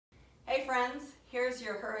friends, here's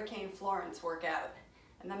your Hurricane Florence workout,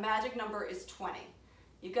 and the magic number is 20.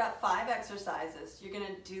 You've got 5 exercises. You're going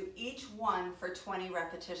to do each one for 20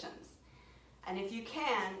 repetitions. And if you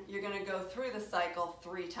can, you're going to go through the cycle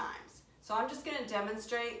 3 times. So I'm just going to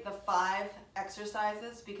demonstrate the 5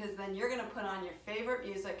 exercises because then you're going to put on your favorite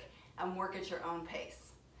music and work at your own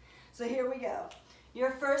pace. So here we go.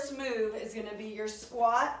 Your first move is going to be your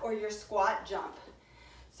squat or your squat jump.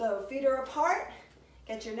 So feet are apart.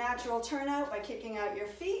 Get your natural turnout by kicking out your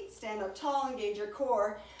feet. Stand up tall, engage your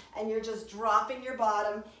core, and you're just dropping your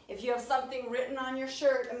bottom. If you have something written on your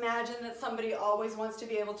shirt, imagine that somebody always wants to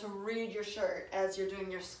be able to read your shirt as you're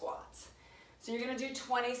doing your squats. So you're going to do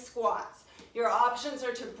 20 squats. Your options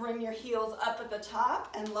are to bring your heels up at the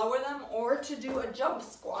top and lower them, or to do a jump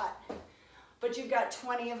squat. But you've got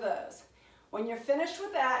 20 of those. When you're finished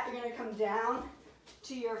with that, you're going to come down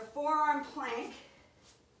to your forearm plank,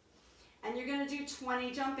 and you're going to do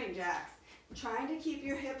 20 jumping jacks. Trying to keep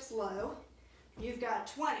your hips low. You've got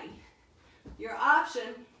 20. Your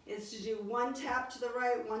option is to do 1 tap to the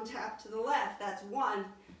right, 1 tap to the left. That's 1,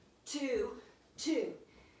 2, 2,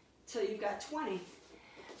 till you've got 20.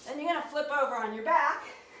 Then you're going to flip over on your back.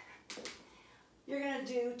 You're going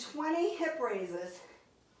to do 20 hip raises.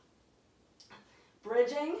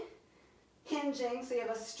 Bridging, hinging, so you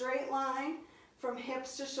have a straight line from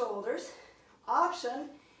hips to shoulders. Option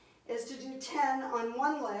is to do 10 on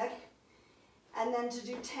one leg and then to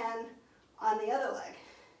do 10 on the other leg.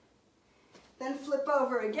 Then flip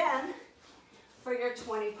over again for your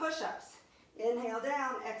 20 push-ups. Inhale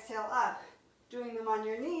down, exhale up. Doing them on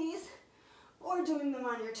your knees or doing them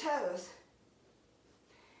on your toes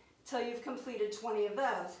till you've completed 20 of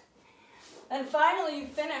those. And finally you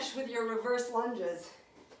finish with your reverse lunges.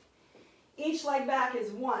 Each leg back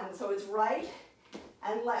is 1, so it's right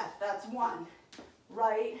and left. That's 1.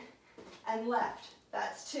 Right and left.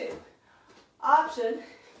 That's 2. Option,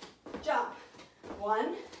 jump.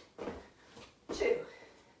 1, 2.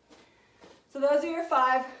 So those are your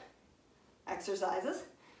 5 exercises,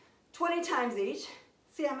 20 times each.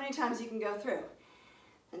 See how many times you can go through.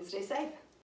 And stay safe.